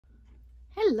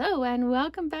Hello and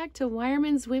welcome back to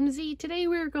Wireman's Whimsy. Today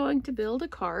we're going to build a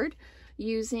card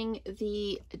using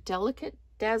the Delicate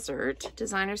Desert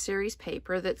Designer Series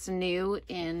paper that's new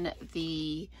in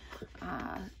the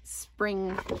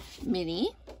Spring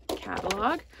Mini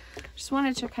catalog. Just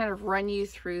wanted to kind of run you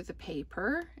through the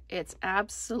paper. It's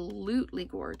absolutely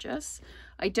gorgeous.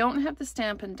 I don't have the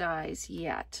Stampin' Dies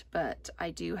yet, but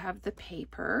I do have the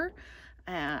paper.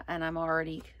 And I'm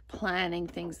already planning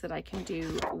things that I can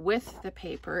do with the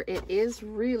paper. It is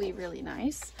really, really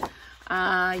nice.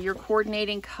 Your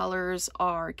coordinating colors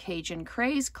are Cajun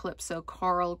Craze, Calypso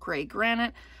Coral, Gray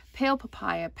Granite, Pale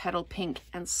Papaya, Petal Pink,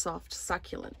 and Soft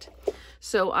Succulent.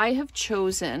 So I have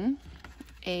chosen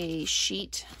a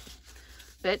sheet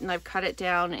bit and I've cut it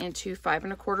down into 5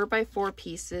 1/4 by 4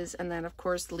 pieces, and then of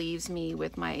course leaves me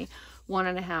with my 1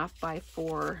 1/2 by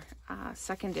 4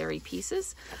 secondary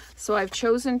pieces. So I've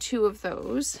chosen 2 of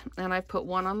those and I've put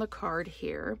one on the card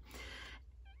here.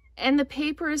 And the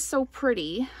paper is so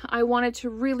pretty, I wanted to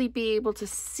really be able to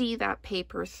see that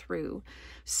paper through.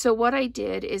 So what I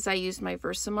did is I used my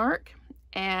Versamark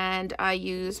and I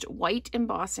used white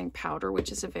embossing powder,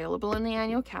 which is available in the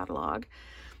annual catalog.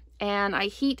 And I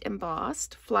heat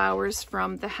embossed flowers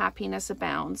from the Happiness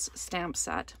Abounds stamp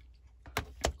set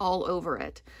all over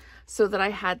it so that I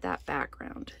had that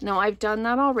background. Now I've done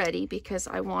that already because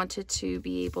I wanted to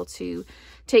be able to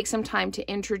take some time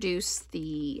to introduce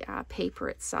the paper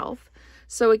itself.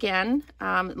 So again,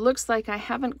 it looks like I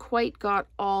haven't quite got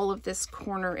all of this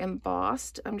corner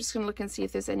embossed. I'm just going to look and see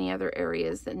if there's any other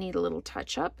areas that need a little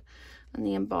touch up. And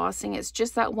the embossing, it's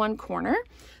just that one corner.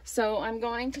 So I'm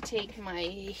going to take my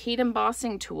heat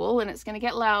embossing tool, and it's going to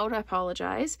get loud, I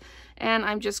apologize. And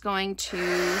I'm just going to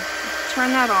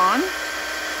turn that on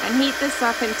and heat this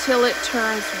up until it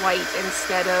turns white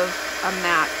instead of a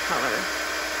matte color.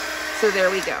 So there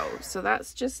we go. So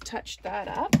that's just touched that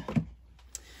up.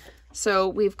 So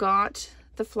we've got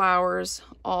the flowers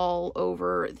all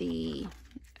over the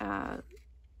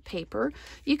paper.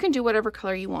 You can do whatever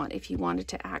color you want. If you wanted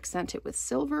to accent it with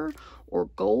silver or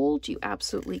gold, you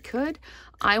absolutely could.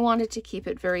 I wanted to keep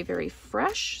it very, very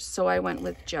fresh, so I went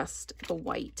with just the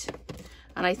white.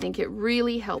 And I think it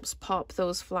really helps pop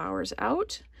those flowers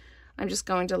out. I'm just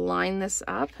going to line this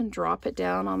up and drop it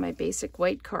down on my basic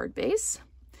white card base.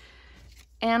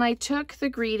 And I took the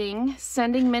greeting,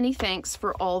 sending many thanks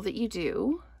for all that you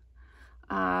do,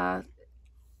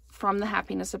 from the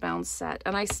Happiness Abounds set,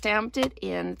 and I stamped it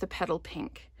in the Petal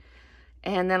Pink.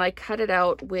 And then I cut it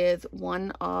out with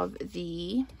one of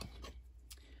the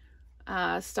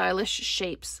Stylish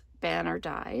Shapes banner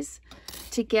dies.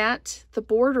 To get the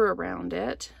border around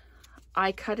it,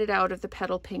 I cut it out of the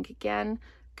Petal Pink again,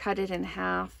 cut it in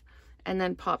half, and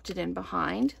then popped it in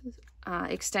behind,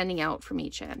 extending out from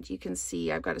each end. You can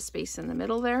see I've got a space in the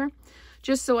middle there,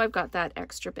 just so I've got that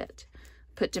extra bit.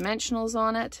 Put dimensionals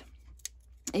on it.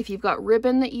 If you've got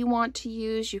ribbon that you want to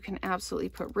use, you can absolutely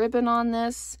put ribbon on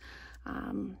this.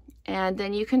 And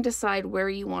then you can decide where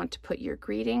you want to put your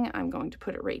greeting. I'm going to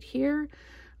put it right here.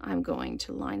 I'm going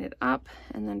to line it up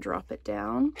and then drop it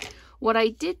down. What I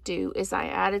did do is I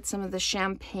added some of the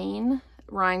champagne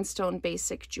rhinestone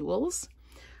basic jewels,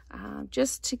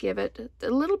 just to give it a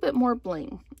little bit more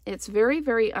bling. It's very,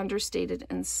 very understated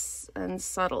and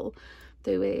subtle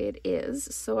the way it is.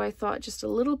 So I thought just a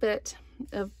little bit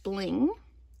of bling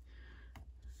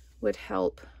would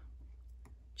help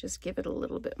just give it a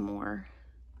little bit more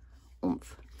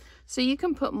oomph. So you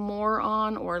can put more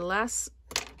on or less,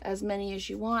 as many as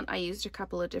you want. I used a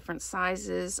couple of different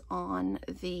sizes on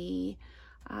the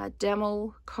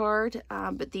demo card,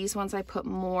 but these ones I put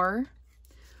more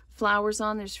flowers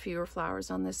on. There's fewer flowers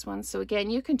on this one. So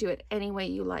again, you can do it any way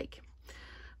you like.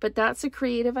 But that's a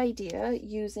creative idea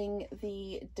using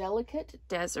the Delicate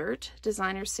Desert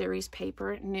Designer Series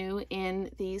paper, new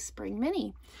in the Spring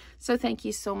Mini. So thank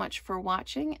you so much for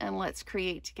watching, and let's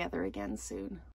create together again soon.